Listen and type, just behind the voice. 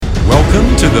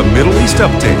to the Middle East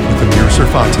Update with Amir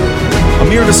Serfati.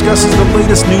 Amir discusses the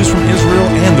latest news from Israel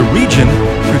and the region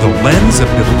through the lens of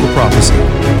biblical prophecy.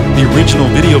 The original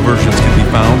video versions can be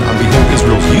found on Behold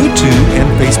Israel's YouTube and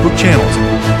Facebook channels.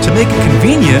 To make it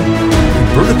convenient, we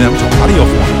converted them to audio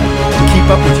format to keep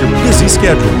up with your busy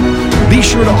schedule. Be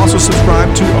sure to also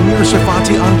subscribe to Amir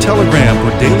Serfati on Telegram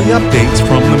for daily updates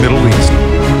from the Middle East.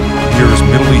 Here's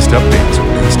Middle East Updates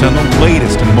based on the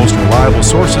latest and most reliable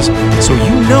sources, so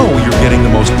you know you're getting the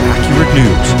most accurate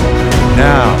news.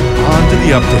 Now, on to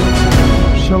the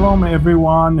updates. Shalom,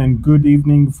 everyone, and good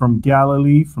evening from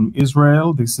Galilee, from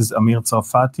Israel. This is Amir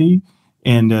Serfati,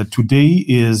 and today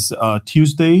is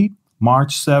Tuesday,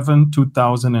 March 7,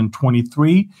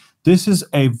 2023. This is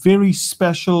a very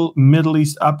special Middle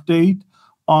East update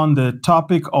on the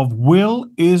topic of will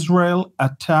Israel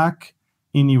attack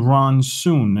in Iran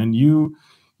soon? And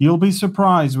you'll be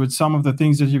surprised with some of the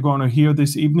things that you're going to hear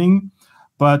this evening.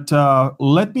 But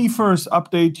let me first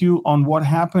update you on what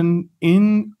happened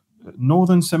in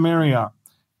northern Samaria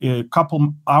a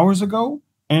couple hours ago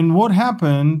and what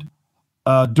happened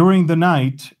during the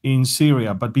night in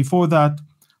Syria. But before that,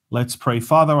 let's pray.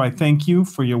 Father, I thank you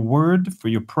for your word, for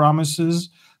your promises,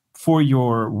 for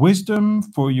your wisdom,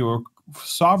 for your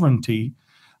sovereignty.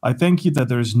 I thank you that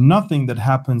there's nothing that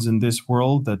happens in this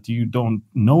world that you don't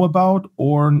know about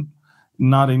or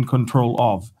not in control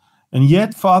of. And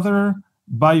yet, Father,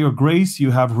 by your grace, you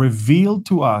have revealed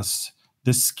to us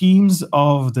the schemes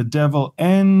of the devil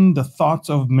and the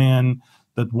thoughts of man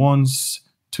that wants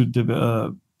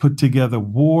to put together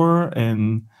war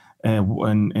and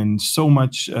so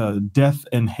much death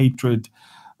and hatred,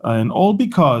 and all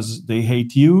because they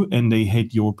hate you and they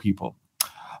hate your people.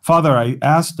 Father, I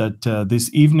ask that this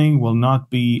evening will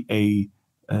not be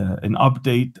an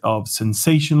update of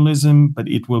sensationalism, but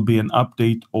it will be an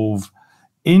update of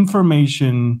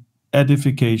information,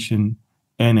 edification,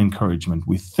 and encouragement.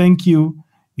 We thank you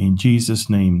in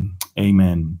Jesus' name.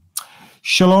 Amen.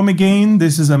 Shalom again.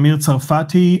 This is Amir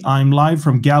Serfati. I'm live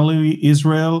from Galilee,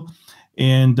 Israel.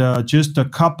 And just a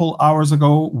couple hours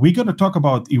ago, we're going to talk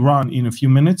about Iran in a few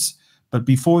minutes. But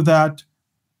before that,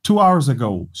 2 hours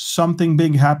ago, something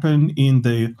big happened in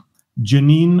the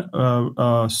Jenin,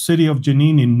 city of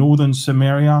Jenin in northern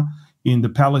Samaria, in the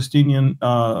Palestinian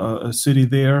city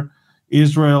there.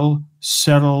 Israel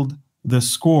settled the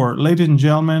score. Ladies and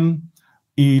gentlemen,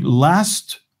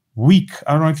 last week,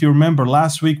 I don't know if you remember,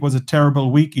 last week was a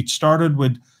terrible week. It started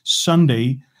with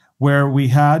Sunday, where we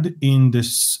had in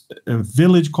this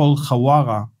village called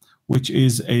Hawara, which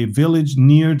is a village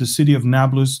near the city of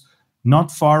Nablus,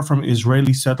 not far from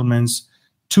Israeli settlements,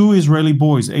 two Israeli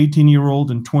boys,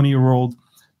 18-year-old and 20-year-old,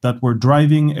 that were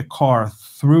driving a car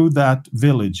through that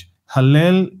village.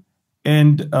 Hallel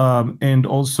and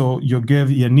also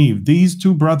Yogev Yaniv, these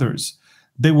two brothers,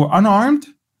 they were unarmed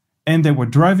and they were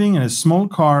driving in a small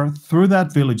car through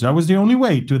that village. That was the only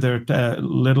way to their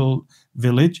little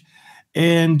village.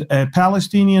 And a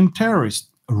Palestinian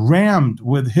terrorist rammed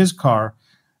with his car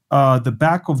the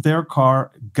back of their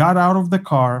car, got out of the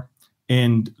car,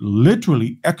 and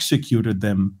literally executed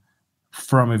them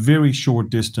from a very short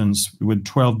distance with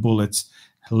 12 bullets,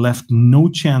 left no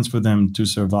chance for them to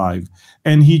survive.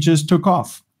 And he just took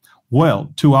off.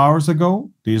 Well, 2 hours ago,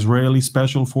 the Israeli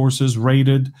special forces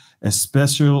raided a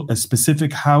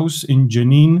specific house in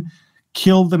Jenin,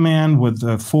 killed the man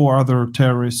with 4 other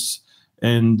terrorists,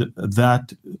 and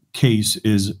that case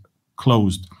is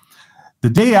closed. The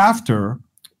day after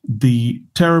the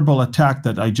terrible attack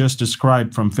that I just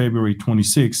described from February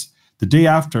 26th, the day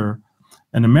after,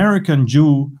 an American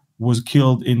Jew was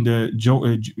killed in the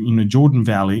Jordan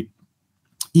Valley.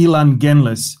 Ilan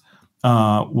Genlis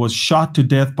was shot to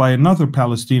death by another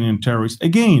Palestinian terrorist,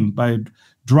 again by a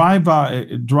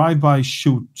drive-by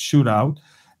shootout,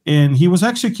 and he was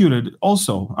executed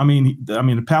also. I mean,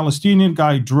 a Palestinian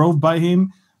guy drove by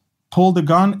him, pulled a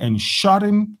gun, and shot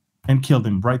him and killed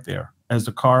him right there as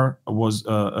the car was,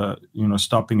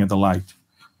 stopping at the light.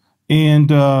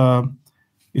 And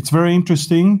it's very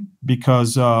interesting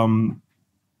because that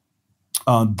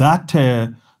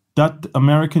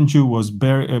American Jew was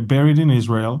buried in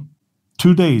Israel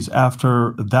 2 days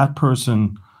after that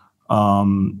person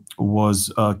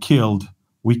was killed.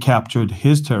 We captured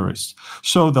his terrorists.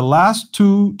 So the last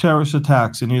 2 terrorist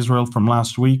attacks in Israel from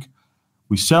last week,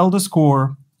 we settled the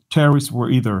score. Terrorists were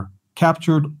either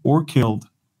captured or killed.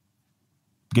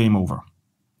 Game over.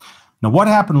 Now, what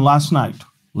happened last night?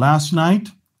 Last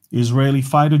night, Israeli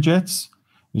fighter jets.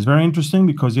 It's very interesting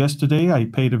because yesterday I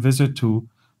paid a visit to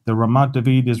the Ramat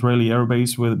David Israeli Air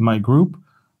Base with my group.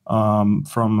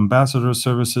 from Ambassador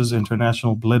Services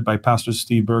International, led by Pastor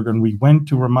Steve Bergen. We went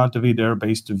to Ramat David Air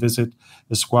Base to visit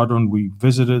the squadron. We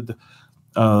visited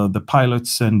the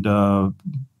pilots and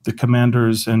the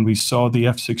commanders, and we saw the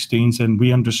F-16s, and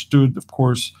we understood, of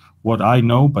course, what I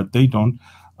know, but they don't,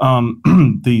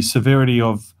 the severity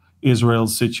of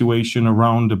Israel's situation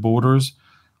around the borders.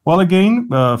 Well, again,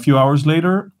 a few hours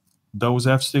later, those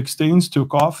F-16s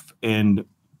took off and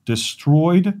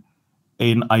destroyed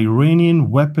an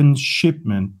Iranian weapons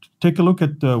shipment. Take a look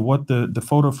at the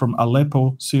photo from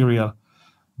Aleppo, Syria.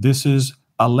 This is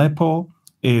Aleppo,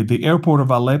 the airport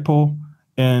of Aleppo,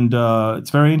 and it's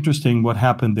very interesting what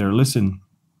happened there. Listen,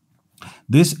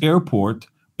 this airport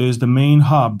is the main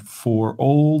hub for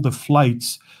all the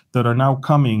flights that are now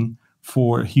coming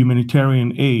for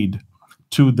humanitarian aid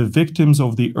to the victims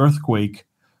of the earthquake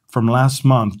from last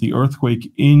month, the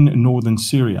earthquake in northern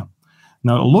Syria.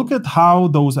 Now, look at how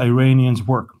those Iranians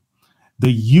work. They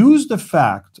use the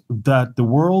fact that the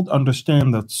world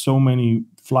understands that so many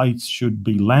flights should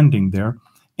be landing there,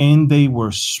 and they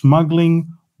were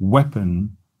smuggling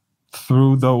weapon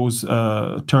through those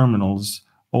terminals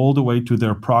all the way to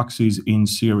their proxies in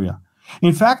Syria.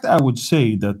 In fact, I would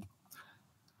say that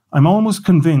I'm almost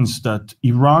convinced that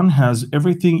Iran has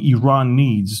everything Iran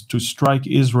needs to strike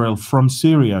Israel from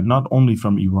Syria, not only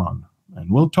from Iran.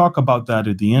 And we'll talk about that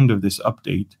at the end of this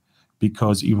update,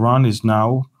 because Iran is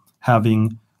now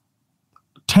having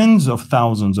tens of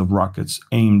thousands of rockets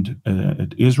aimed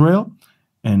at Israel.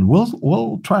 And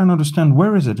we'll try and understand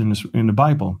where is it in the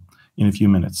Bible in a few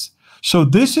minutes. So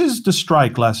this is the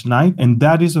strike last night, and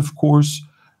that is, of course,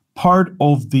 part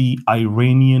of the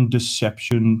Iranian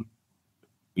deception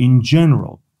in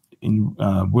general.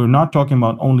 We're not talking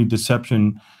about only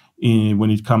deception when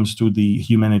it comes to the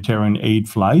humanitarian aid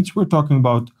flights. We're talking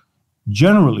about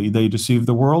generally they deceive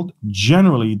the world.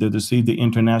 Generally, they deceive the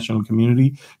international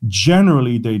community.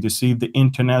 Generally, they deceive the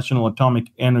International Atomic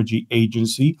Energy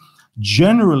Agency.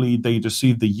 Generally, they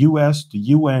deceive the U.S., the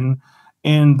UN,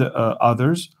 and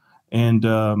others. And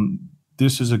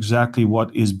this is exactly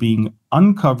what is being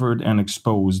uncovered and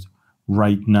exposed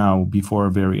right now before our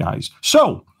very eyes.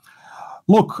 So,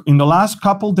 look, in the last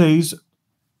couple days,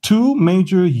 two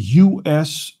major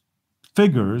U.S.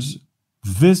 figures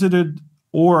visited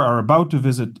or are about to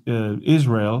visit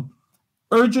Israel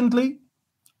urgently,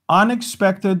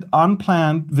 unexpected,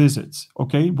 unplanned visits.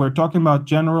 Okay, we're talking about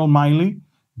General Milley,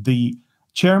 the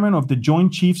chairman of the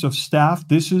Joint Chiefs of Staff.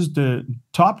 This is the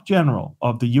top general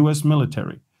of the U.S.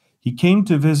 military. He came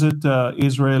to visit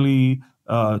Israeli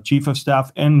Chief of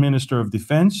Staff and Minister of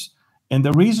Defense. And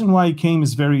the reason why he came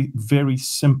is very, very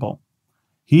simple.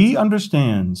 He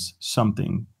understands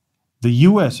something. The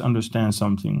U.S. understands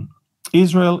something.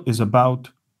 Israel is about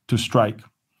to strike.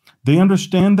 They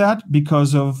understand that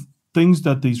because of things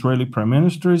that the Israeli Prime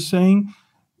Minister is saying,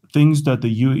 things that the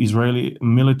Israeli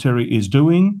military is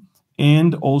doing,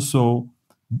 and also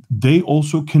they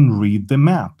also can read the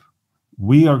map.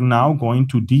 We are now going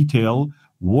to detail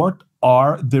what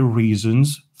are the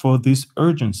reasons for this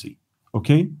urgency,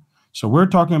 okay? So we're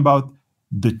talking about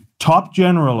the top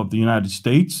general of the United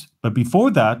States, but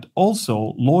before that,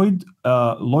 also Lloyd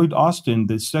Austin,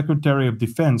 the Secretary of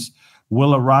Defense,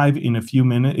 will arrive in a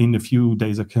few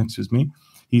days. Excuse me.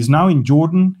 He's now in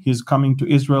Jordan. He's coming to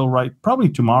Israel probably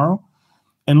tomorrow.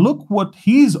 And look what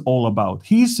he's all about.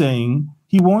 He's saying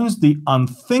he wants the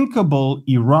unthinkable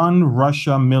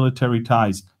Iran-Russia military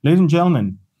ties. Ladies and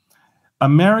gentlemen,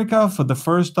 America, for the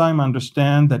first time,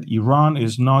 understands that Iran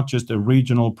is not just a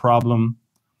regional problem.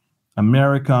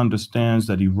 America understands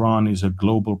that Iran is a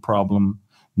global problem,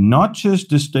 not just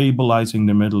destabilizing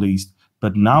the Middle East,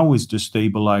 but now is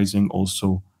destabilizing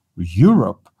also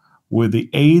Europe with the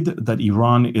aid that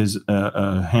Iran is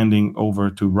handing over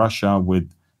to Russia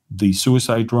with the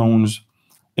suicide drones,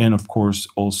 and of course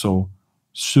also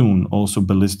soon also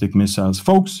ballistic missiles.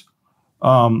 Folks,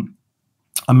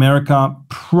 America,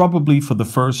 probably for the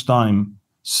first time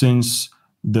since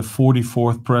the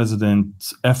 44th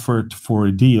president's effort for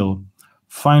a deal,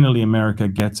 finally America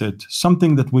gets it.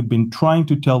 Something that we've been trying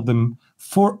to tell them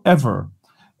forever.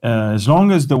 As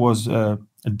long as there was a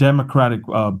Democratic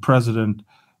president,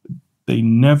 they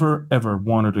never, ever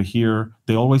wanted to hear.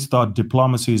 They always thought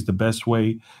diplomacy is the best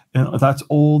way. And that's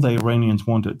all the Iranians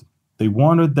wanted. They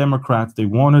wanted Democrats. They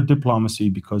wanted diplomacy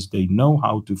because they know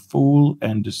how to fool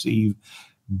and deceive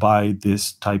by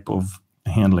this type of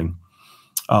handling.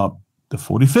 The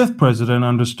 45th president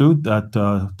understood that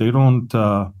they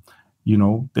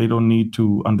don't need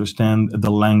to understand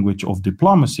the language of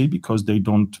diplomacy because they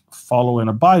don't follow and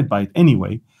abide by it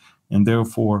anyway. And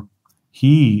therefore,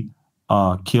 he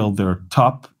killed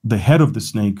the head of the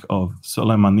snake of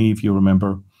Soleimani, if you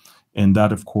remember. And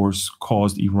that, of course,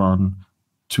 caused Iran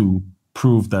to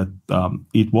prove that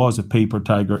it was a paper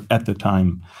tiger at the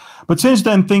time. But since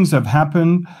then, things have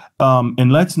happened.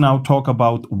 And let's now talk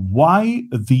about why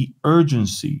the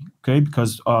urgency, okay?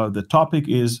 Because the topic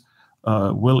is,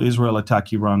 will Israel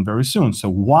attack Iran very soon? So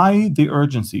why the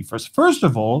urgency? First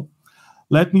of all,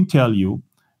 let me tell you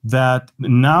that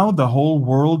now the whole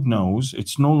world knows.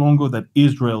 It's no longer that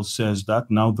Israel says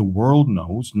that. Now the world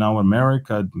knows. Now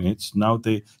America admits. Now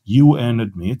the UN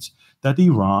admits that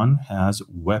Iran has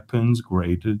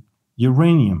weapons-grade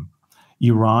uranium.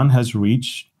 Iran has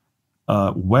reached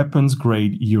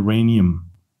weapons-grade uranium.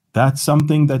 That's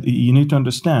something that you need to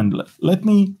understand. Let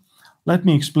me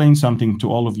explain something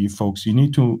to all of you folks. You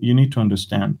need to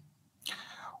understand.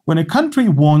 When a country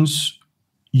wants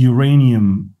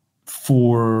uranium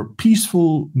for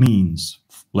peaceful means,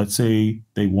 let's say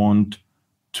they want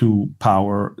to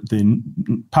power the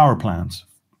power plants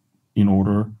in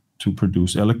order to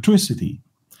produce electricity.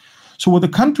 So what the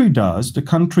country does, the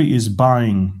country is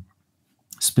buying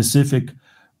specific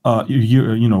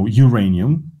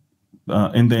uranium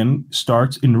and then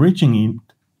starts enriching it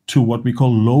to what we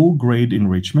call low-grade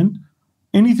enrichment,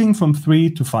 anything from 3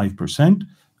 to 5%.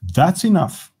 That's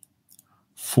enough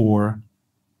for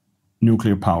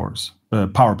nuclear power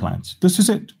plants. This is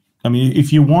it. I mean,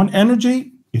 if you want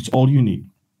energy, it's all you need.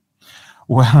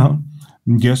 Well,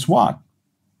 guess what?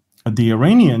 The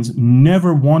Iranians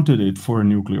never wanted it for a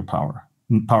nuclear power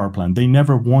plant. They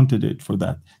never wanted it for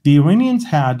that. The Iranians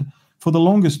had, for the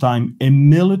longest time, a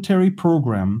military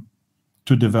program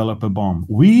to develop a bomb.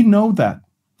 We know that.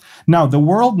 Now, the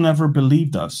world never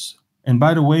believed us. And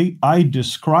by the way, I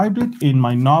described it in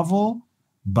my novel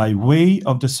By Way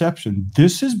of Deception.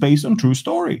 This is based on true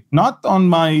story, not on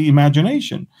my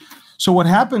imagination. So what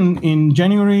happened in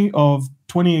January of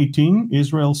 2018,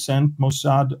 Israel sent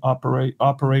Mossad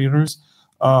operators,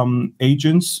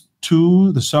 agents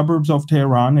to the suburbs of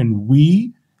Tehran, and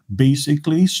we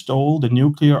basically stole the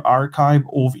nuclear archive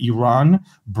of Iran,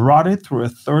 brought it through a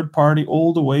third party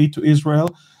all the way to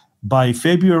Israel. By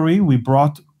February, we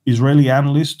brought Israeli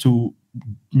analysts to,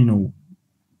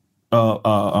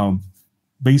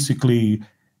 basically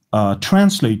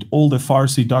translate all the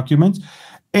Farsi documents.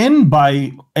 And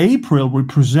by April, we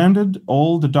presented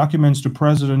all the documents to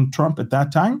President Trump at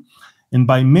that time. And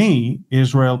by May,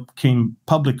 Israel came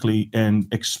publicly and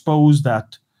exposed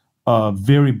that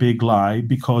very big lie,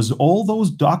 because all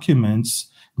those documents,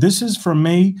 this is from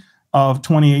May of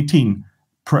 2018.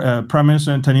 Prime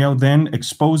Minister Netanyahu then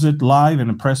exposed it live in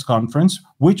a press conference,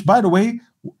 which, by the way,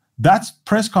 that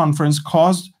press conference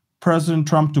caused President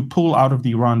Trump to pull out of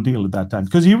the Iran deal at that time,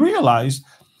 because he realized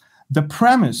the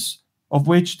premise of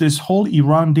which this whole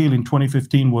Iran deal in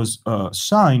 2015 was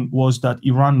signed was that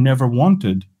Iran never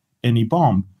wanted any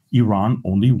bomb. Iran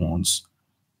only wants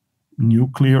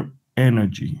nuclear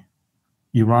energy.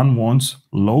 Iran wants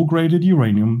low-graded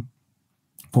uranium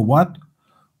for what?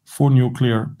 For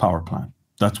nuclear power plant.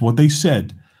 That's what they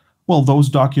said. Well, those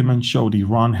documents showed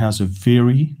Iran has a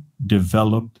very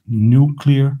developed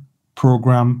nuclear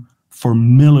program for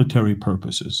military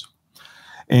purposes.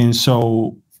 And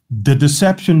so the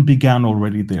deception began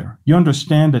already there. You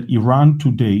understand that Iran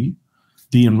today,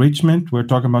 the enrichment, we're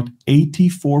talking about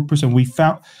 84%. We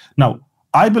found, now,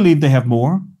 I believe they have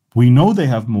more. We know they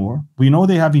have more. We know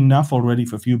they have enough already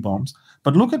for a few bombs.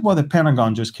 But look at what the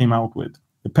Pentagon just came out with.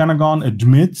 The Pentagon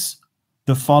admits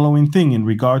the following thing in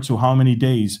regards to how many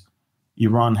days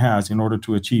Iran has in order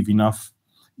to achieve enough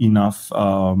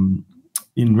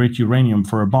enriched uranium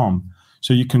for a bomb.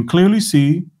 So you can clearly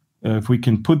see, if we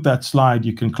can put that slide,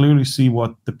 you can clearly see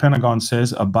what the Pentagon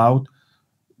says about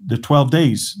the 12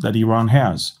 days that Iran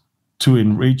has to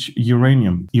enrich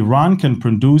uranium. Iran can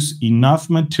produce enough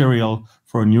material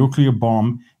for a nuclear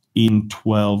bomb in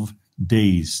 12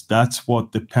 days. That's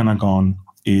what the Pentagon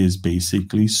is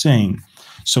basically saying.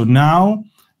 So now,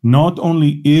 not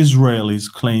only Israel is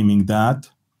claiming that,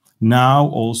 now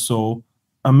also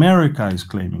America is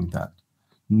claiming that.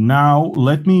 Now,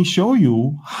 let me show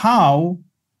you how,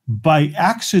 by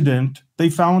accident, they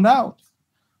found out.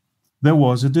 There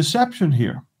was a deception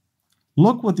here.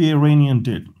 Look what the Iranian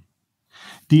did.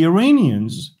 The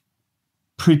Iranians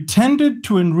pretended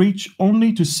to enrich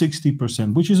only to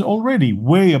 60%, which is already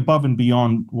way above and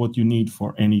beyond what you need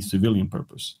for any civilian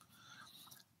purpose.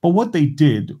 But what they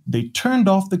did, they turned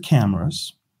off the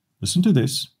cameras, listen to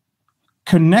this,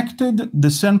 connected the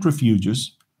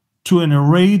centrifuges to an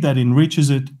array that enriches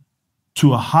it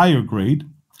to a higher grade.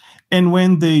 And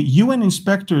when the UN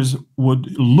inspectors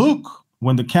would look,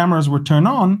 when the cameras were turned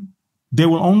on, they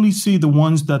will only see the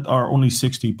ones that are only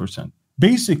 60%.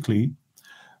 Basically,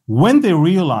 when they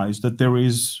realize that there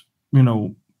is,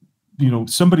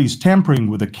 somebody's tampering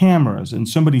with the cameras and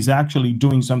somebody's actually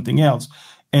doing something else,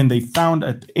 and they found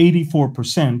at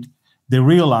 84%, they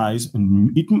realize,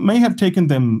 and it may have taken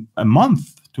them a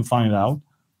month to find out,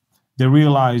 they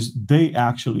realize they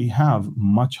actually have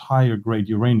much higher grade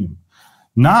uranium.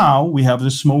 Now we have the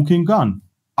smoking gun.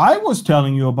 I was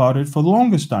telling you about it for the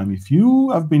longest time. If you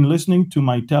have been listening to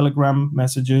my Telegram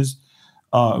messages,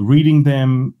 reading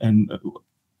them, and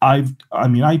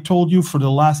I told you for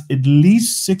the last at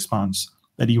least 6 months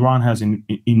that Iran has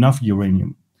enough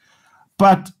uranium.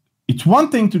 But it's one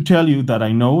thing to tell you that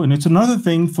I know, and it's another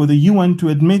thing for the UN to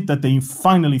admit that they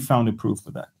finally found a proof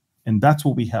for that. And that's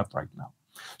what we have right now.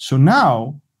 So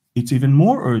now it's even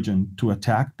more urgent to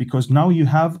attack, because now you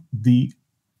have the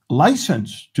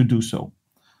license to do so.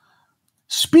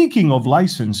 Speaking of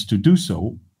license to do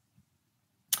so,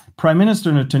 Prime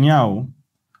Minister Netanyahu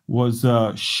was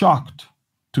shocked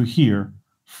to hear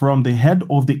from the head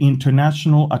of the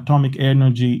International Atomic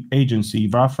Energy Agency,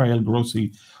 Rafael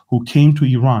Grossi, who came to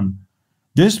Iran.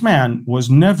 This man was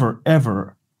never,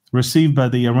 ever received by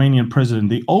the Iranian president.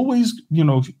 They always,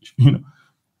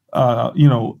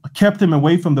 kept him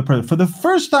away from the president. For the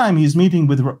first time, he's meeting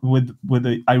with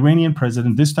the Iranian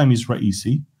president. This time, he's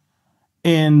Raisi.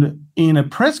 And in a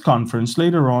press conference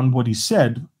later on, what he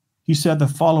said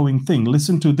the following thing.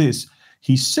 Listen to this.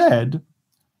 He said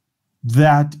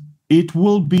that it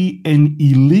will be an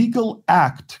illegal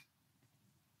act.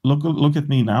 Look at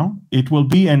me now. It will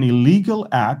be an illegal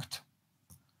act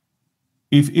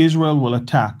if Israel will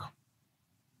attack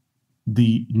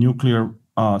the nuclear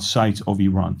sites of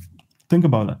Iran. Think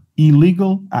about that.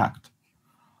 Illegal act.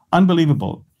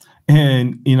 Unbelievable.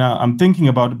 And, I'm thinking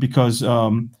about it because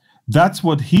that's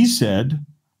what he said,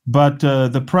 but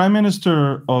the Prime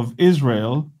Minister of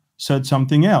Israel said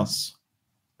something else.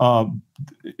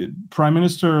 Prime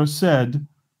Minister said,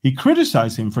 he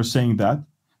criticized him for saying that,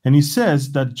 and he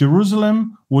says that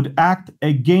Jerusalem would act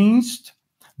against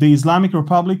the Islamic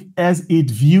Republic as it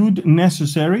viewed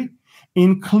necessary,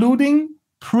 including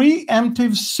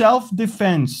preemptive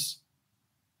self-defense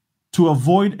to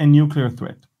avoid a nuclear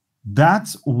threat.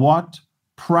 That's what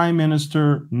Prime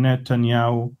Minister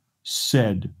Netanyahu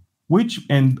said.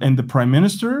 And the Prime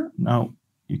Minister, now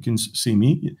you can see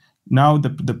me, now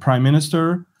the Prime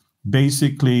Minister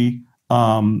basically,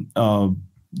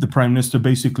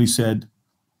 said,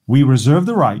 we reserve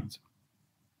the right,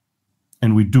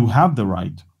 and we do have the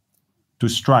right to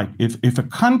strike. If a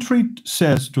country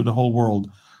says to the whole world,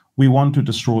 we want to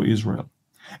destroy Israel,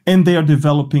 and they are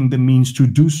developing the means to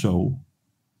do so,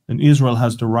 then Israel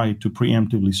has the right to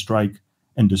preemptively strike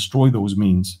and destroy those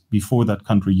means before that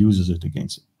country uses it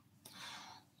against it.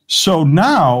 So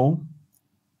now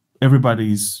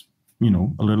everybody's,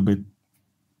 a little bit,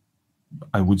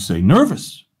 I would say,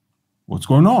 nervous. What's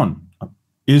going on?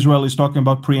 Israel is talking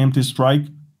about preemptive strike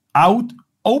out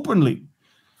openly.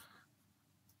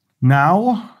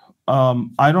 Now,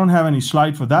 I don't have any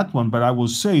slide for that one, but I will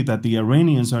say that the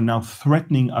Iranians are now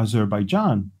threatening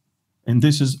Azerbaijan. And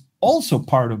this is also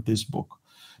part of this book,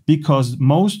 because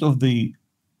most of the,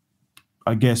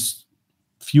 I guess,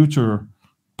 future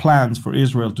plans for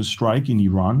Israel to strike in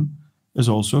Iran is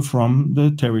also from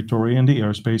the territory and the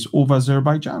airspace of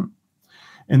Azerbaijan.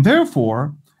 And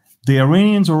therefore, the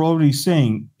Iranians are already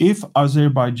saying, if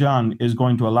Azerbaijan is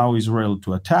going to allow Israel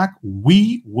to attack,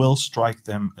 we will strike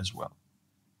them as well.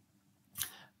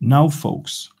 Now,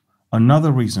 folks,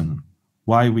 another reason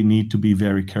why we need to be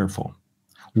very careful,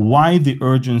 why the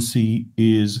urgency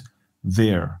is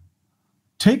there.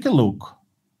 Take a look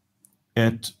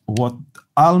at what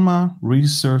Alma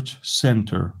Research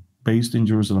Center, based in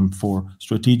Jerusalem for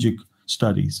strategic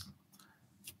studies,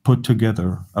 put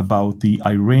together about the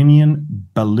Iranian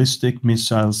ballistic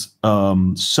missiles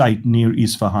site near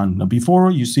Isfahan. Now,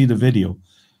 before you see the video,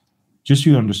 just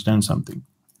so you understand something.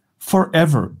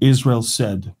 Forever, Israel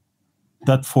said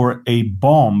that for a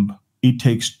bomb, it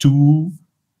takes two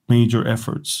major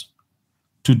efforts: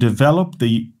 to develop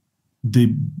the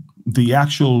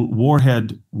actual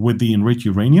warhead with the enriched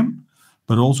uranium,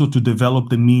 but also to develop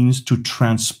the means to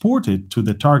transport it to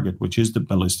the target, which is the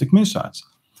ballistic missiles.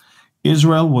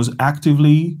 Israel was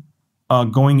actively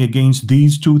going against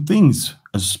these two things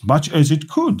as much as it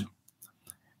could.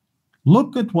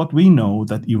 Look at what we know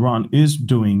that Iran is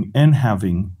doing and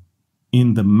having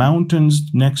in the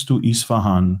mountains next to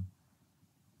Isfahan,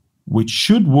 which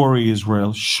should worry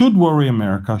Israel, should worry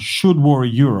America, should worry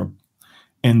Europe,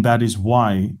 and that is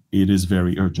why it is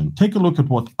very urgent. Take a look at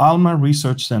what Alma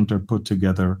Research Center put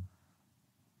together.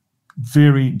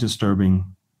 Very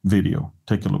disturbing video.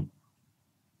 Take a look.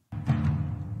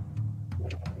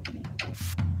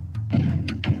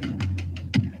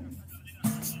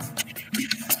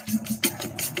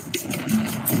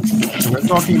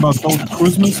 talking about both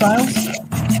cruise missiles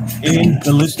and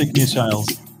ballistic missiles.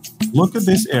 Look at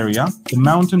this area, the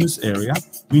mountainous area.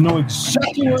 We know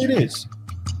exactly where it is.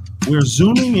 We're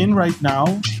zooming in right now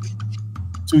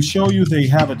to show you they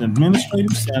have an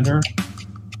administrative center.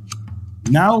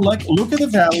 Now, look at the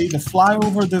valley, the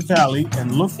flyover the valley,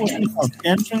 and look what we found.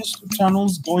 Entrance to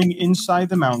tunnels going inside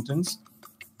the mountains.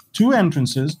 2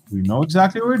 entrances. We know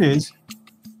exactly where it is.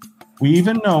 We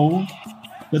even know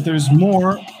that there's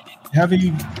more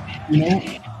heavy,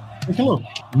 take a look.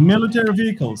 Military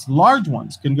vehicles, large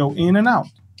ones, can go in and out.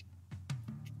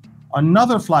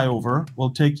 Another flyover will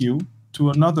take you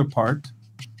to another part.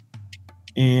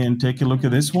 And take a look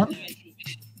at this one.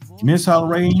 Missile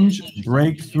range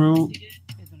breakthrough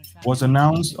was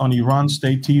announced on Iran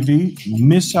State TV.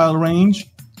 Missile range,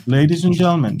 ladies and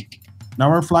gentlemen. Now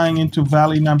we're flying into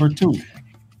valley number 2.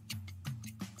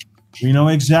 We know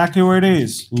exactly where it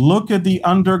is. Look at the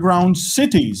underground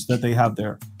cities that they have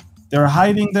there. They're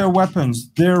hiding their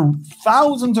weapons. There are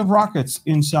thousands of rockets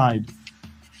inside,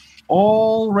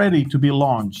 all ready to be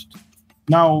launched.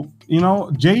 Now,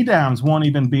 JDAMs won't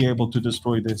even be able to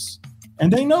destroy this.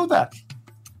 And they know that.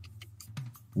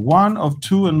 1 of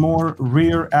 2 and more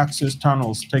rear access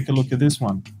tunnels. Take a look at this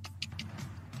one.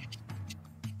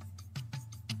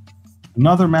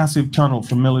 Another massive tunnel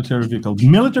for military vehicle.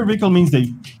 Military vehicle means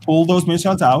they pull those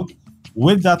missiles out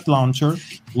with that launcher,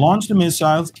 launch the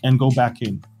missiles, and go back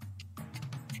in.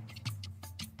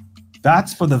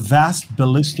 That's for the vast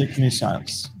ballistic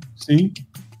missiles. See?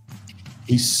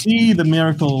 We see the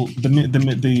miracle,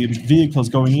 the vehicles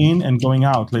going in and going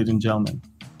out, ladies and gentlemen.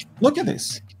 Look at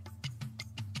this.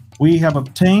 We have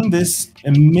obtained this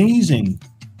amazing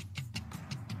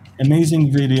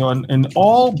video, and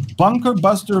all bunker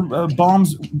buster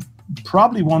bombs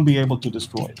probably won't be able to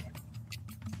destroy it.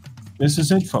 This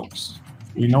is it, folks.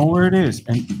 We know where it is.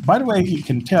 And by the way, you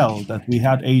can tell that we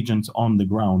had agents on the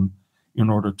ground in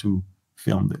order to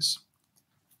film this.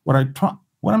 What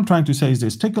I'm trying to say is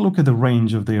this. Take a look at the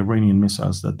range of the Iranian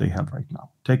missiles that they have right now.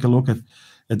 Take a look at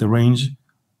the range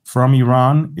from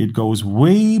Iran. It goes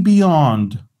way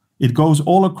beyond. It goes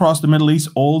all across the Middle East,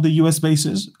 all the U.S.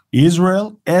 bases,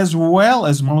 Israel, as well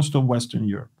as most of Western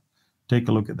Europe. Take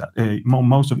a look at that.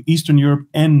 Most of Eastern Europe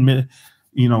and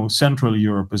Central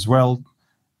Europe as well.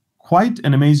 Quite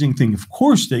an amazing thing. Of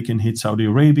course, they can hit Saudi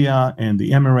Arabia and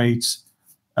the Emirates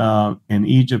and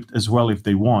Egypt as well if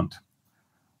they want.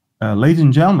 Ladies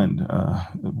and gentlemen,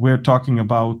 we're talking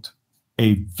about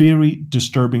a very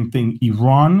disturbing thing.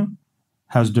 Iran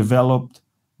has developed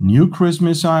new cruise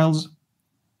missiles,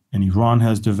 and Iran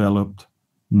has developed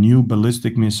new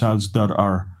ballistic missiles that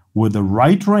are with the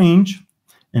right range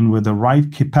and with the right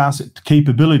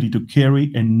capability to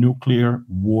carry a nuclear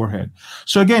warhead.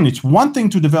 So again, it's one thing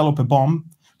to develop a bomb.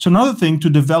 It's another thing to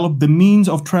develop the means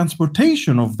of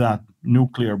transportation of that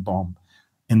nuclear bomb.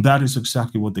 And that is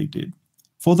exactly what they did.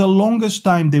 For the longest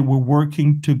time, they were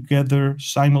working together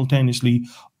simultaneously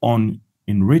on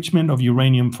enrichment of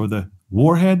uranium for the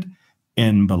warhead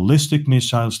and ballistic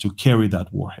missiles to carry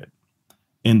that warhead.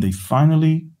 And they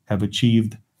finally have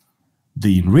achieved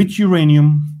the enriched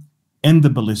uranium and the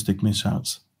ballistic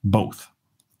missiles, both.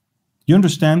 You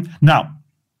understand? Now,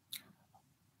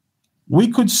 we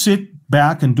could sit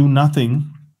back and do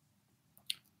nothing,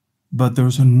 but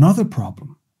there's another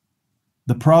problem.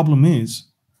 The problem is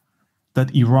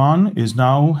that Iran is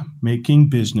now making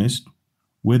business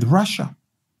with Russia.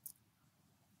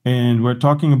 And we're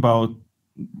talking about,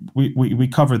 we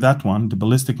covered that one, the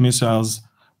ballistic missiles,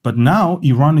 but now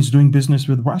Iran is doing business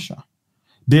with Russia.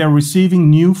 They are receiving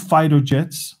new fighter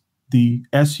jets, the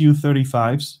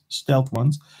Su-35s, stealth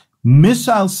ones,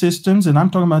 missile systems, and I'm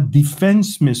talking about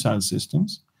defense missile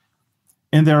systems,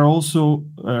 and there are also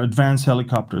advanced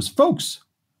helicopters. Folks,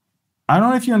 I don't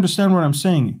know if you understand what I'm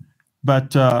saying,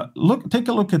 but take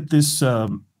a look at this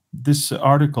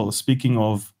article, speaking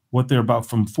of what they're about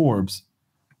from Forbes.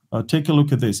 Take a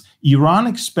look at this. Iran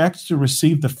expects to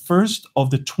receive the first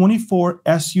of the 24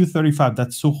 Su-35,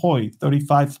 that's Sukhoi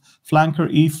 35 Flanker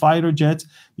E fighter jets,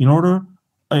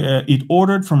 it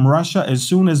ordered from Russia as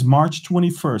soon as March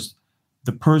 21st,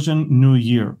 the Persian New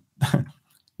Year.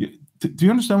 Do you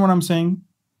understand what I'm saying?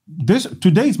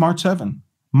 Today is March 7.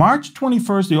 March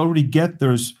 21st, they already get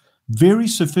those very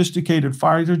sophisticated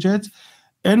fighter jets,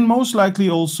 and most likely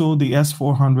also the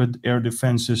S-400 air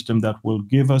defense system that will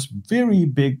give us very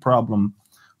big problem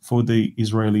for the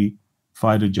Israeli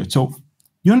fighter jet. So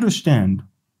you understand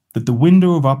that the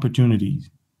window of opportunity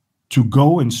to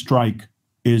go and strike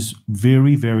is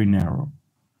very, very narrow.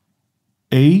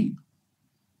 A,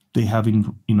 they have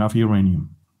enough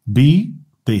uranium. B,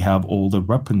 they have all the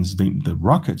weapons, the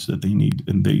rockets that they need,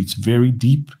 and it's very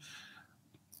deep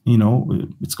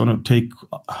It's going to take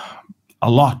a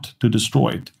lot to destroy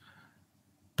it.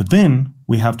 But then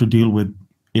we have to deal with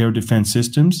air defense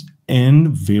systems and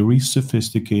very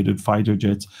sophisticated fighter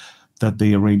jets that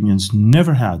the Iranians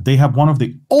never had. They have one of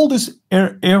the oldest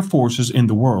air forces in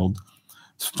the world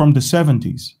from the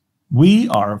 70s. We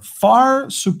are far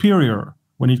superior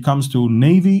when it comes to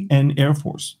Navy and Air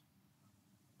Force.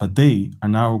 But they are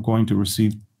now going to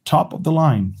receive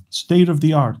top-of-the-line,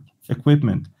 state-of-the-art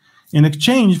equipment in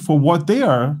exchange for what they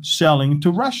are selling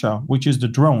to Russia, which is the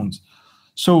drones.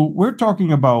 So we're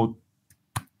talking about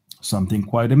something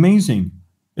quite amazing.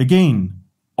 Again,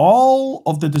 all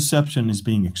of the deception is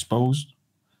being exposed.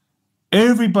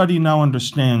 Everybody now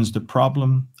understands the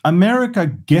problem. America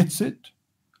gets it.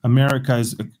 America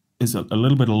is a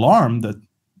little bit alarmed that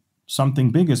something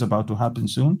big is about to happen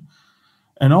soon.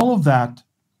 And all of that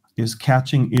is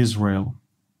catching Israel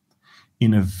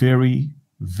in a very,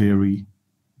 very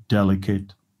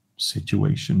delicate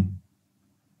situation.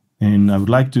 And I would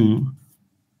like to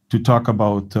talk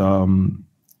about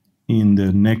in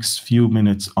the next few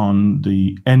minutes on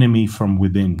the enemy from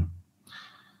within.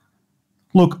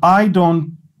 Look, I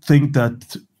don't think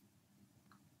that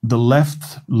the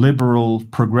left, liberal,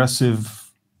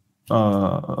 progressive,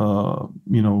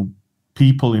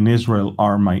 people in Israel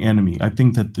are my enemy. I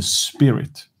think that the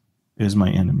spirit is my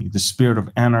enemy. The spirit of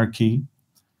anarchy.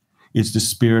 It's the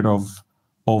spirit of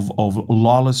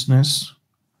lawlessness.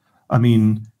 I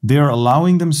mean, they're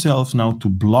allowing themselves now to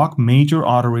block major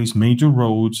arteries, major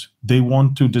roads. They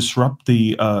want to disrupt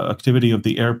the activity of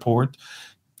the airport.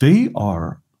 They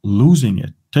are losing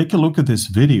it. Take a look at this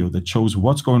video that shows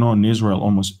what's going on in Israel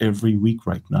almost every week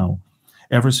right now.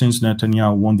 Ever since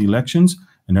Netanyahu won the elections,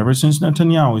 and ever since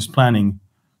Netanyahu is planning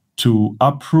to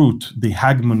uproot the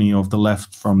hegemony of the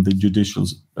left from the judicial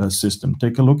system.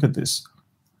 Take a look at this.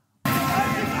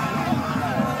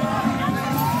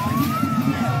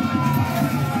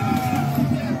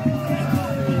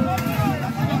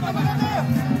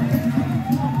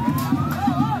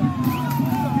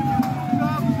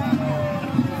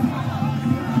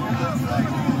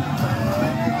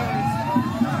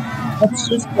 That's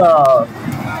just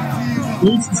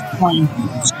police is trying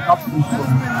to stop them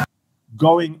from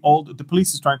going the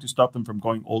police is trying to stop them from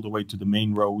going all the way to the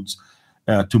main roads,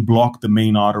 to block the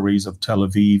main arteries of Tel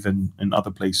Aviv and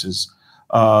other places.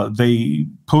 They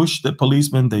push the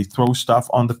policemen, they throw stuff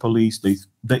on the police,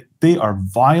 they are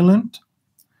violent.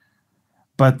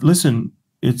 But listen,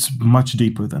 it's much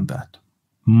deeper than that.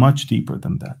 Much deeper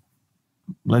than that.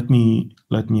 Let me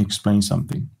explain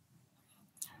something.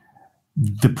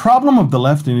 The problem of the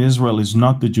left in Israel is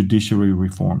not the judiciary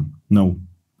reform. No.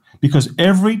 Because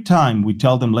every time we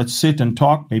tell them, let's sit and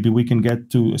talk, maybe we can get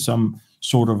to some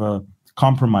sort of a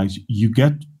compromise, you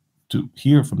get to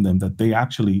hear from them that they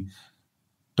actually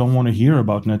don't want to hear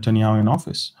about Netanyahu in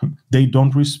office. They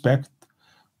don't respect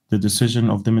the decision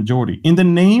of the majority. In the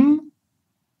name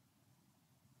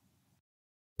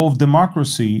of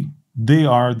democracy, they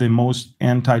are the most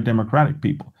anti-democratic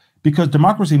people. Because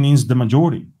democracy means the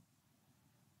majority.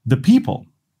 The people,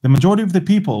 the majority of the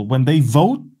people, when they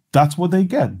vote, that's what they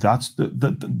get. That's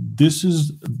this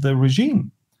is the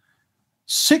regime.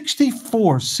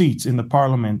 64 seats in the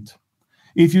parliament.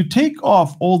 If you take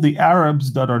off all the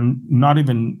Arabs that are not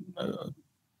even,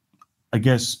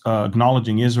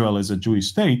 acknowledging Israel as a Jewish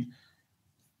state,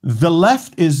 the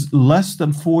left is less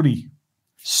than 40.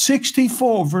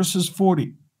 64 versus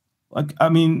 40.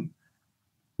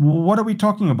 What are we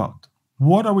talking about?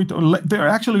 They're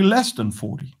actually less than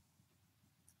 40.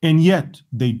 And yet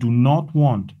they do not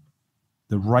want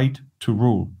the right to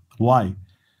rule. Why?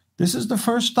 This is the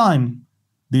first time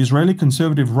the Israeli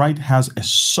conservative right has a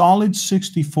solid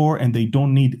 64 and they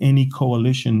don't need any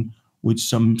coalition with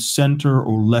some center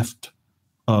or left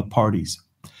parties.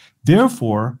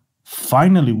 Therefore,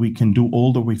 finally, we can do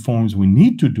all the reforms we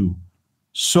need to do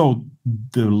so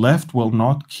the left will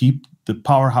not keep the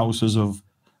powerhouses of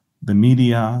the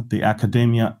media, the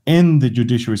academia, and the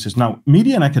judiciary system. Now,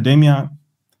 media and academia,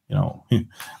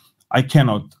 I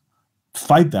cannot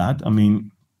fight that.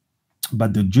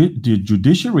 But the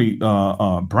judiciary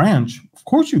branch, of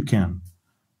course you can.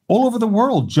 All over the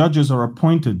world, judges are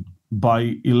appointed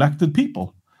by elected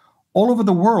people. All over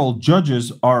the world,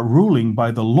 judges are ruling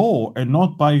by the law and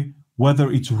not by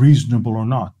whether it's reasonable or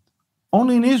not.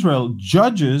 Only in Israel,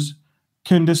 judges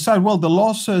can decide, well, the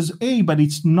law says A, but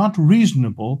it's not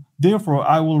reasonable, therefore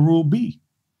I will rule B.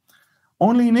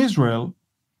 Only in Israel,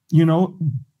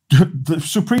 the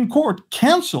Supreme Court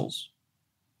cancels,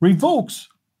 revokes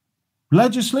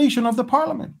legislation of the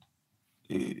parliament.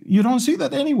 You don't see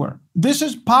that anywhere. This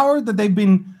is power that they've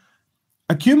been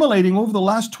accumulating over the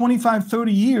last 25,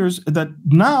 30 years that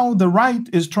now the right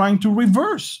is trying to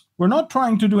reverse. We're not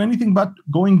trying to do anything but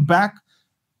going back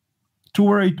to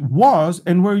where it was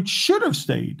and where it should have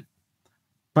stayed.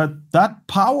 But that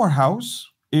powerhouse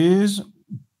is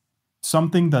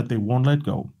something that they won't let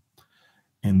go.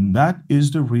 And that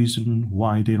is the reason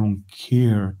why they don't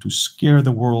care to scare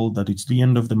the world that it's the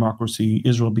end of democracy,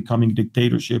 Israel becoming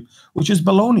dictatorship, which is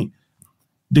baloney.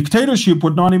 Dictatorship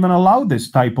would not even allow this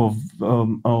type of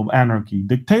anarchy.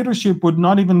 Dictatorship would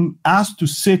not even ask to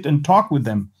sit and talk with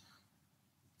them.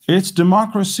 It's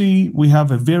democracy. We have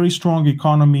a very strong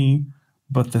economy,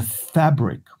 but the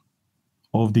fabric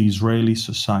of the Israeli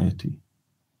society,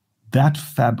 that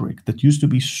fabric that used to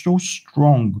be so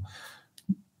strong,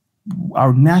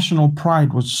 our national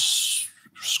pride was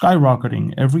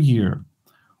skyrocketing every year.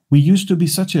 We used to be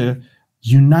such a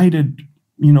united,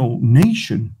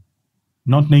 nation,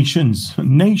 not nations,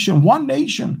 nation, one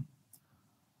nation.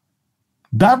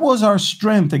 That was our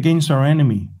strength against our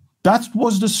enemy. That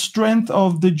was the strength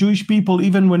of the Jewish people,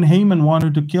 even when Haman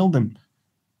wanted to kill them.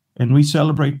 And we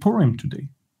celebrate Purim today.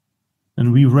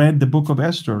 And we read the book of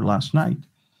Esther last night.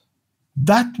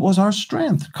 That was our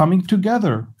strength, coming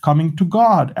together, coming to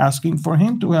God, asking for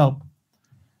him to help.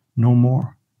 No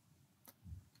more.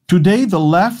 Today, the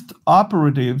left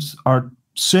operatives are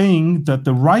saying that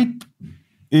the right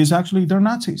is actually, they're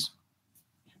Nazis.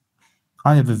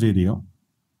 I have a video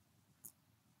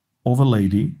of a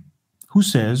lady who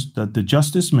says that the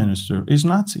justice minister is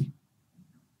Nazi.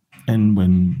 And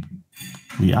when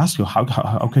we asked her,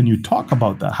 how can you talk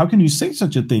about that? How can you say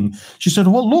such a thing? She said,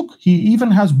 well, look, he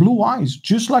even has blue eyes,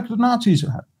 just like the Nazis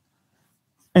had.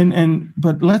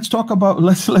 But let's talk about,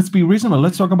 let's be reasonable.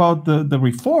 Let's talk about the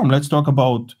reform. Let's talk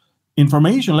about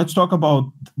information. Let's talk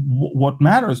about what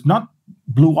matters, not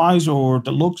blue eyes or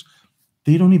the looks.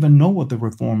 They don't even know what the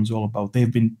reform is all about.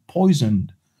 They've been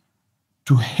poisoned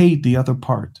to hate the other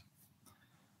part.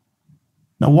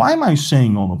 Now, why am I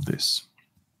saying all of this?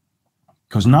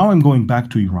 Because now I'm going back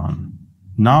to Iran.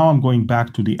 Now I'm going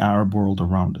back to the Arab world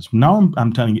around us. Now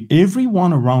I'm telling you,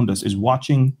 everyone around us is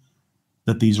watching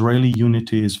that the Israeli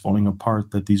unity is falling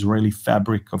apart, that the Israeli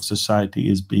fabric of society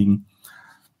is being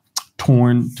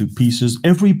torn to pieces.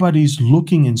 Everybody's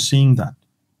looking and seeing that.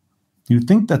 Do you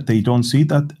think that they don't see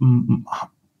that?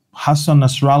 Hassan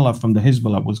Nasrallah from the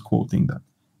Hezbollah was quoting that.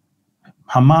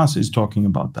 Hamas is talking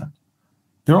about that.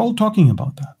 They're all talking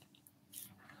about that.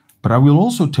 But I will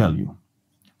also tell you,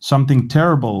 something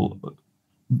terrible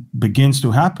begins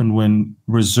to happen when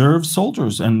reserve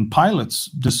soldiers and pilots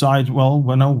decide, well,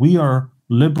 we are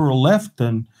liberal left,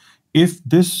 and if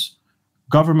this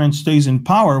government stays in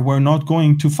power, we're not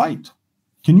going to fight.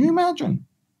 Can you imagine?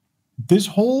 This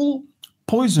whole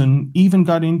poison even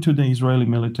got into the Israeli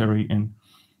military, and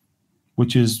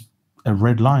which is a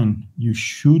red line you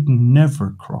should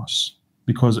never cross.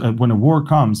 Because when a war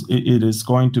comes, it is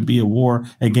going to be a war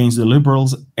against the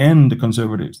liberals and the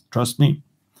conservatives. Trust me.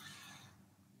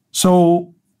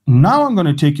 So now I'm going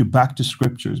to take you back to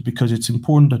scriptures because it's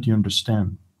important that you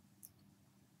understand.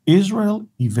 Israel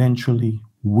eventually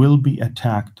will be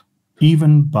attacked,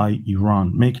 even by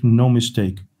Iran. Make no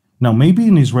mistake. Now, maybe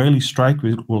an Israeli strike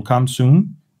will come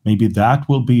soon. Maybe that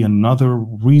will be another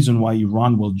reason why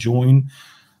Iran will join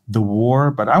the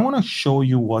war. But I want to show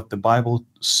you what the Bible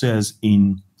says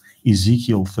in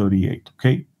Ezekiel 38.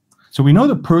 Okay, so we know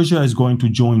that Persia is going to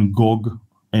join Gog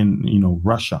and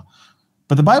Russia,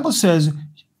 but the Bible says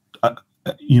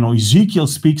Ezekiel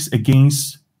speaks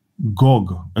against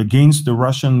Gog, against the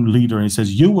Russian leader, and it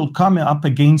says, "You will come up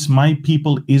against my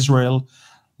people Israel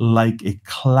like a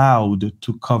cloud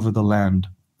to cover the land."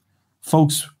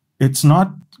 Folks, it's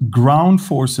not ground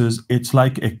forces, it's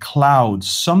like a cloud,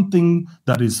 something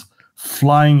that is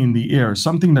flying in the air,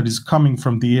 something that is coming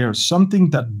from the air, something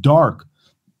that dark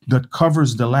that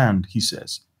covers the land, he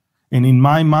says. And in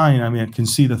my mind, I can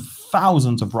see the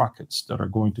thousands of rockets that are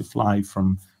going to fly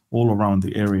from all around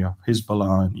the area,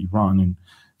 Hezbollah and Iran and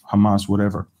Hamas,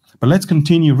 whatever. But let's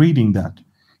continue reading that.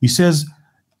 He says,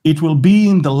 "It will be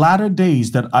in the latter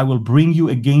days that I will bring you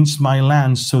against my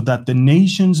land, so that the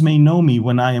nations may know me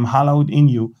when I am hallowed in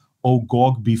you, O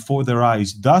Gog, before their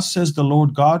eyes. Thus says the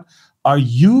Lord God, are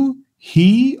you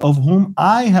he of whom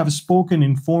I have spoken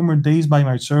in former days by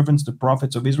my servants, the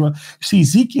prophets of Israel?" See,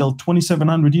 Ezekiel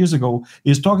 2,700 years ago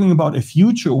is talking about a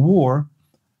future war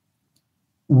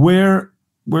where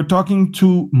we're talking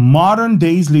to modern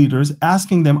days leaders,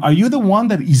 asking them, are you the one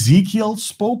that Ezekiel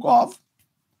spoke of?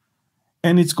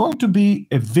 And it's going to be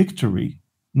a victory,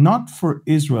 not for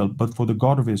Israel, but for the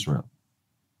God of Israel.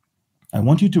 I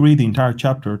want you to read the entire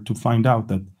chapter to find out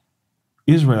that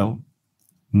Israel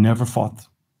never fought.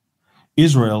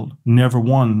 Israel never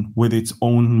won with its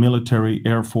own military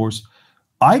air force.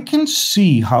 I can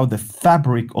see how the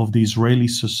fabric of the Israeli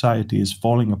society is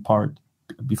falling apart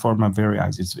before my very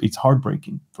eyes. It's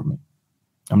heartbreaking for me.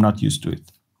 I'm not used to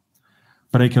it.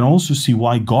 But I can also see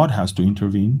why God has to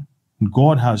intervene, and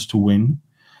God has to win.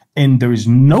 And there is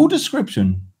no description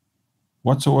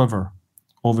whatsoever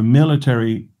of a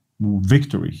military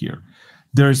victory here.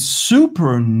 There's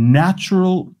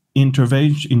supernatural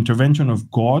intervention of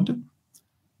God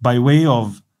by way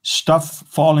of stuff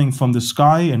falling from the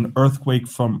sky and earthquake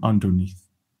from underneath.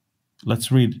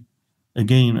 Let's read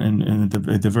again, and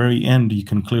at the very end, you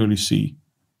can clearly see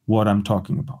what I'm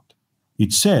talking about.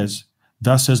 It says,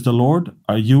 "Thus says the Lord,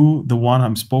 are you the one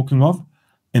I'm speaking of?"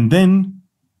 And then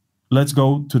let's go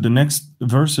to the next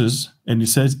verses, and it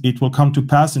says, "It will come to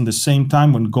pass in the same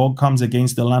time when Gog comes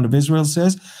against the land of Israel,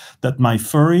 says, that my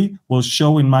fury will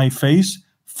show in my face,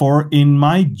 for in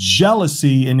my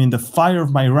jealousy and in the fire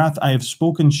of my wrath I have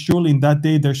spoken. Surely in that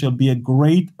day there shall be a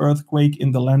great earthquake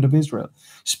in the land of Israel."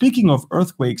 Speaking of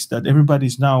earthquakes that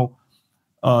everybody's now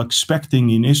expecting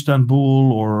in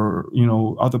Istanbul or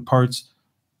other parts,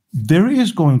 there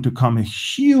is going to come a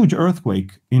huge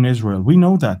earthquake in Israel. We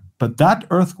know that. But that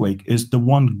earthquake is the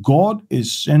one God is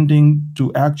sending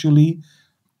to actually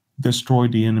destroy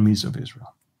the enemies of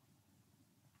Israel.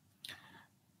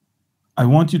 I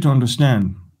want you to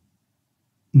understand,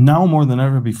 now more than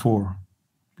ever before,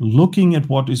 looking at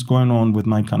what is going on with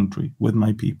my country, with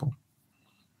my people,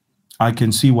 I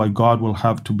can see why God will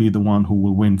have to be the one who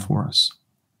will win for us.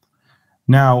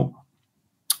 Now,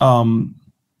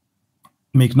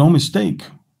 make no mistake,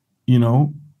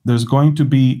 there's going to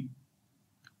be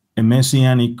a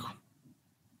messianic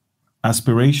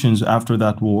aspirations after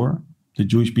that war. The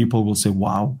Jewish people will say,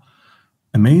 wow,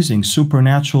 amazing,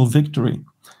 supernatural victory.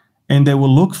 And they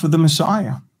will look for the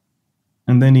Messiah.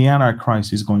 And then the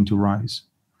Antichrist is going to rise.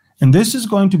 And this is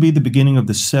going to be the beginning of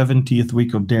the 70th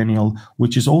week of Daniel,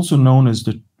 which is also known as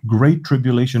the Great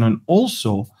Tribulation. And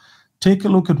also, take a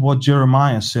look at what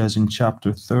Jeremiah says in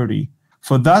chapter 30.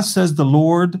 "For thus says the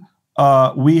Lord,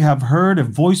 we have heard a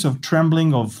voice of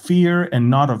trembling, of fear, and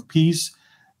not of peace.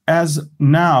 Ask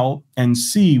now and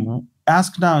see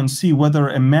whether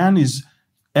a man is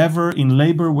ever in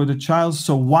labor with a child.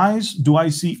 So why do I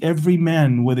see every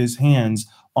man with his hands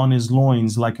on his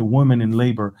loins like a woman in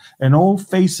labor, and all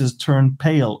faces turn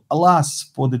pale? Alas,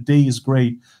 for the day is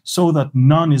great, so that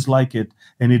none is like it.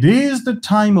 And it is the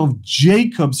time of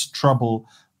Jacob's trouble,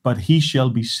 but he shall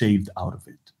be saved out of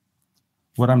it."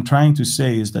 What I'm trying to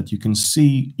say is that you can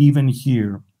see even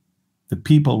here, the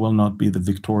people will not be the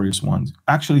victorious ones.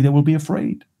 Actually, they will be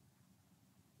afraid.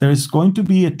 There is going to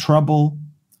be a trouble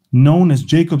known as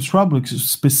Jacob's trouble,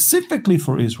 specifically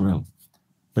for Israel,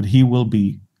 but he will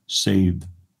be saved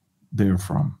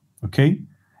therefrom. Okay?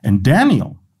 And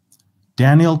Daniel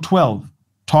 12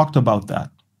 talked about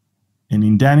that. And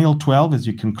in Daniel 12, as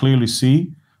you can clearly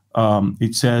see,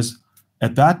 it says,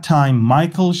 "At that time,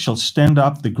 Michael shall stand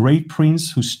up, the great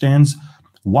prince who stands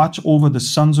watch over the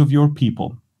sons of your people.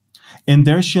 And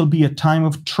there shall be a time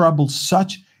of trouble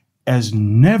such as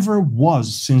never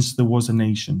was since there was a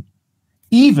nation,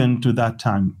 even to that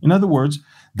time." In other words,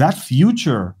 that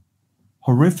future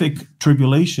horrific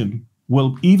tribulation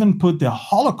will even put the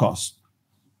Holocaust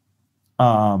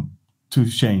to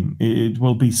shame. It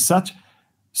will be such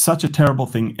a terrible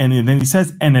thing. And then he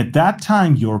says, "And at that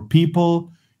time your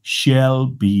people shall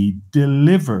be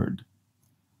delivered."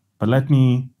 But let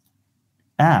me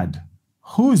add,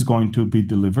 who is going to be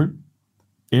delivered?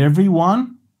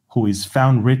 Everyone who is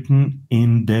found written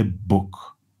in the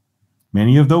book.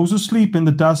 "Many of those who sleep in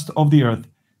the dust of the earth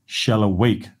shall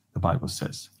awake," the Bible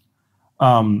says.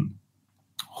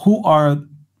 Who are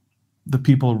the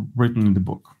people written in the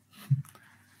book?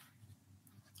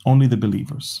 Only the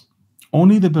believers.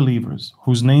 Only the believers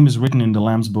whose name is written in the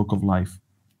Lamb's book of life,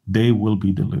 they will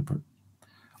be delivered.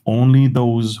 Only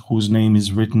those whose name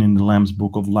is written in the Lamb's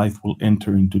book of life will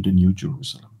enter into the New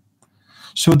Jerusalem.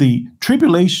 So the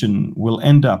tribulation will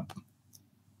end up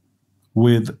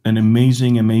with an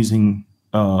amazing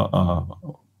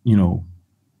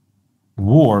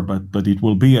war, but it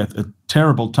will be a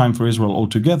terrible time for Israel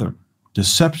altogether.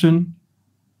 Deception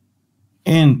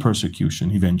and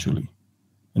persecution eventually.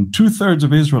 And 2/3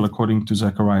 of Israel, according to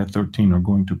Zechariah 13, are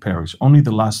going to perish. Only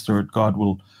the last third God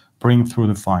will bring through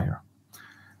the fire.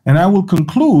 And I will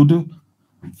conclude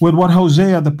with what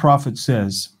Hosea the prophet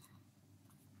says.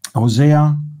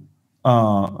 Hosea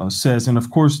says, and of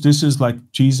course this is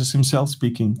like Jesus himself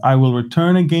speaking, "I will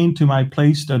return again to my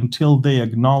place until they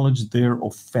acknowledge their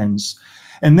offense.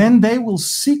 And then they will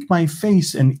seek my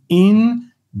face, and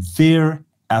in their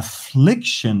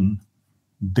affliction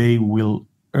they will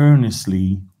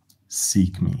earnestly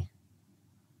seek me.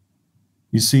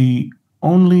 You see,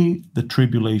 only the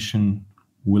tribulation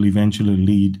will eventually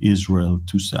lead Israel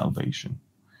to salvation.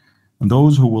 And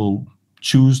those who will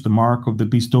choose the mark of the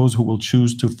beast, those who will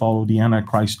choose to follow the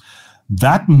Antichrist,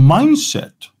 that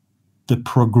mindset, the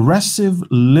progressive,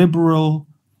 liberal,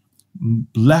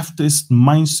 leftist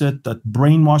mindset that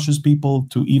brainwashes people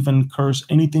to even curse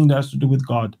anything that has to do with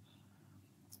God,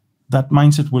 that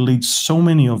mindset will lead so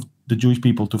many of the Jewish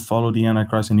people to follow the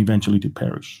Antichrist and eventually to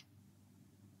perish.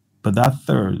 But that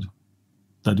third,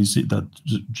 that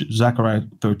Zechariah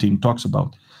 13 talks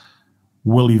about,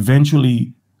 will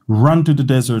eventually run to the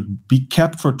desert, be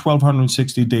kept for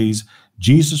 1260 days.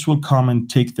 Jesus will come and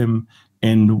take them,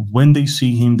 and when they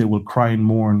see him, they will cry and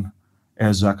mourn,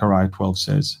 as Zechariah 12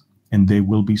 says, and they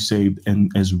will be saved.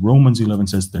 And as Romans 11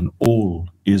 says, then all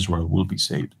Israel will be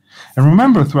saved. And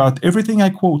remember, throughout everything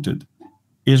I quoted,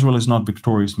 Israel is not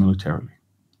victorious militarily.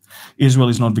 Israel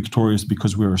is not victorious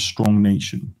because we're a strong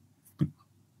nation.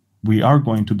 We are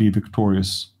going to be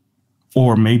victorious,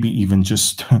 or maybe even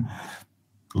just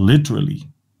literally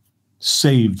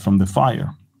saved from the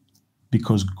fire,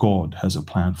 because God has a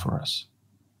plan for us.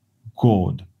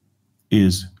 God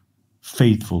is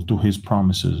faithful to his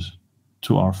promises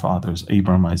to our fathers,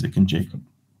 Abraham, Isaac, and Jacob.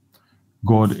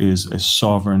 God is a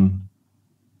sovereign,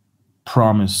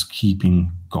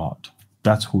 promise-keeping God.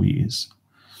 That's who he is.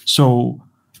 So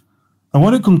I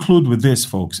want to conclude with this,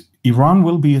 folks. Iran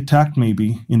will be attacked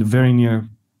maybe in the very near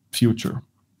future.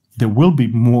 There will be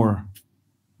more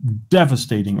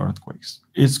devastating earthquakes.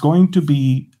 It's going to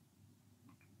be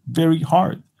very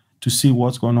hard to see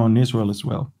what's going on in Israel as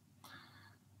well.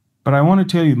 But I want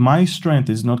to tell you, my strength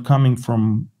is not coming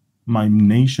from my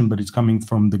nation, but it's coming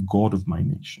from the God of my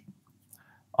nation.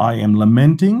 I am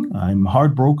lamenting, I'm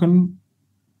heartbroken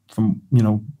from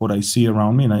what I see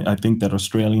around me, and I think that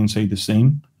Australians say the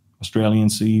same.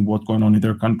 Australians see what's going on in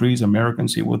their countries,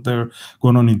 Americans see what's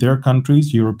going on in their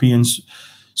countries, Europeans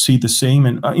see the same,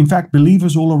 and in fact,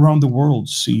 believers all around the world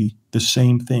see the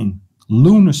same thing.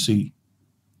 Lunacy,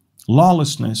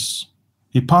 lawlessness,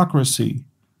 hypocrisy,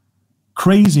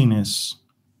 craziness.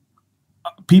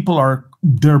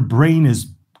 Their brain is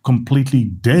completely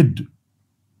dead.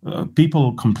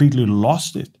 People completely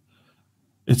lost it.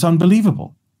 It's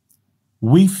unbelievable.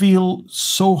 We feel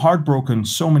so heartbroken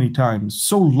so many times,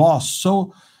 so lost,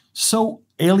 so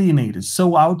alienated,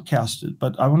 so outcasted.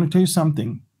 But I want to tell you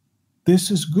something.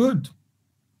 This is good.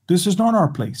 This is not our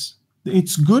place.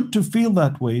 It's good to feel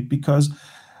that way because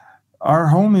our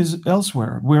home is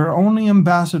elsewhere. We're only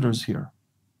ambassadors here.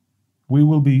 We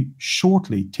will be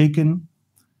shortly taken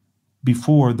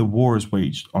before the war is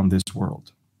waged on this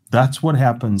world. That's what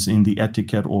happens in the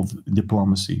etiquette of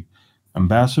diplomacy.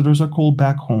 Ambassadors are called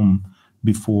back home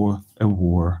before a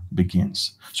war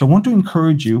begins. So I want to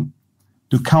encourage you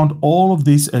to count all of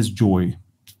this as joy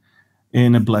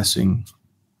and a blessing,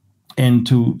 and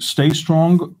to stay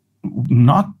strong,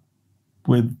 not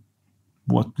with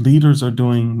what leaders are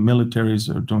doing,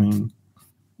 militaries are doing,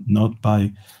 not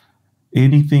by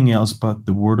anything else but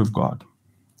the word of God.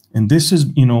 And this is,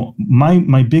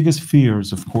 my biggest fear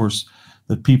is, of course,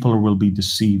 that people will be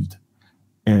deceived.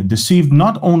 Deceived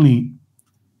not only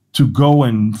to go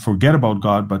and forget about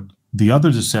God, but the other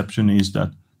deception is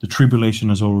that the tribulation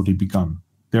has already begun.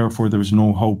 Therefore, there is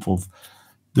no hope of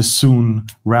the soon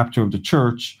rapture of the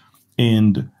church.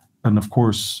 And of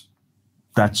course,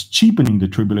 that's cheapening the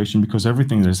tribulation because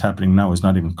everything that is happening now is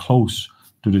not even close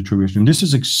to the tribulation. This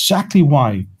is exactly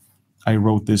why I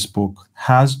wrote this book,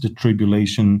 Has the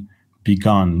Tribulation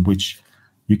Begun?, which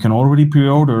you can already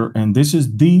pre-order. And this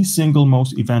is the single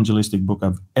most evangelistic book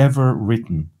I've ever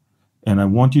written. And I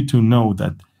want you to know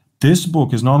that this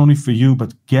book is not only for you,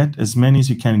 but get as many as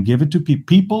you can. Give it to people.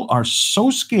 People are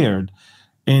so scared.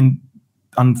 And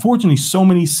unfortunately, so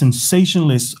many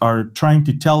sensationalists are trying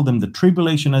to tell them the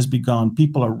tribulation has begun.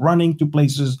 People are running to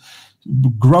places,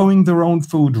 growing their own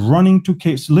food, running to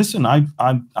caves. Listen,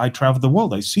 I travel the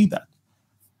world. I see that.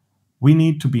 We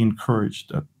need to be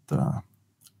encouraged that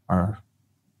our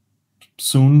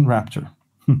soon rapture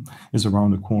is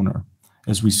around the corner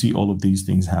as we see all of these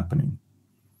things happening.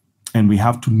 And we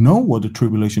have to know what the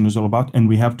tribulation is all about, and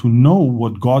we have to know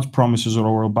what God's promises are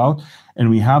all about, and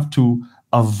we have to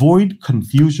avoid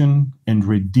confusion and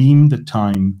redeem the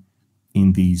time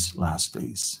in these last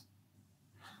days.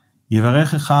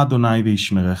 יברכך אדוני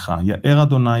וישמרך, יאר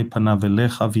אדוני פניו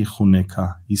אליך ויחונך,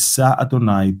 יישא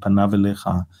אדוני פניו אליך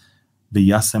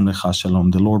וישם לך שלום.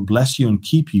 The Lord bless you and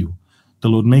keep you. The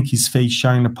Lord make his face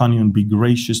shine upon you and be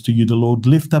gracious to you. The Lord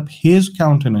lift up his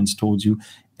countenance towards you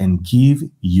and give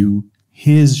you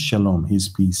his shalom, his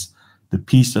peace. The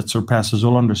peace that surpasses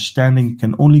all understanding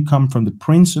can only come from the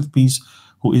Prince of Peace,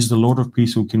 who is the Lord of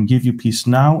Peace, who can give you peace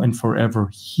now and forever,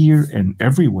 here and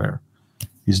everywhere.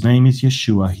 His name is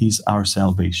Yeshua. He's our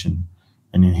salvation.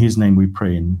 And in his name we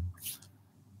pray. And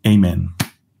amen.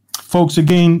 Folks,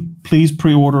 again, please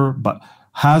pre-order. But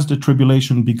has the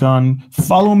tribulation begun?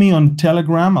 Follow me on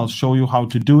Telegram. I'll show you how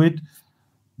to do it.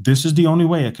 This is the only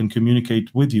way I can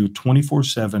communicate with you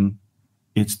 24/7.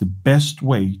 It's the best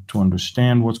way to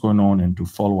understand what's going on and to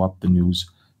follow up the news.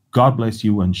 God bless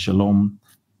you and shalom.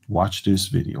 Watch this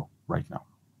video right now.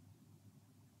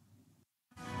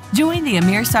 Join the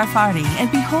Amir Tsarfati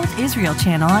and Behold Israel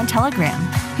channel on Telegram.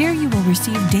 Here you will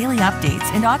receive daily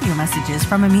updates and audio messages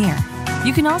from Amir.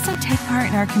 You can also take part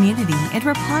in our community and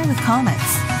reply with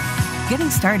comments. Getting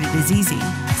started is easy.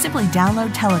 Simply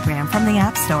download Telegram from the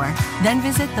App Store, then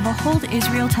visit the Behold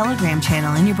Israel Telegram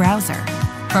channel in your browser.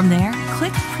 From there,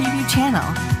 click Preview Channel,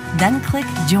 then click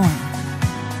Join.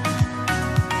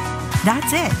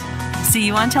 That's it. See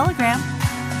you on Telegram.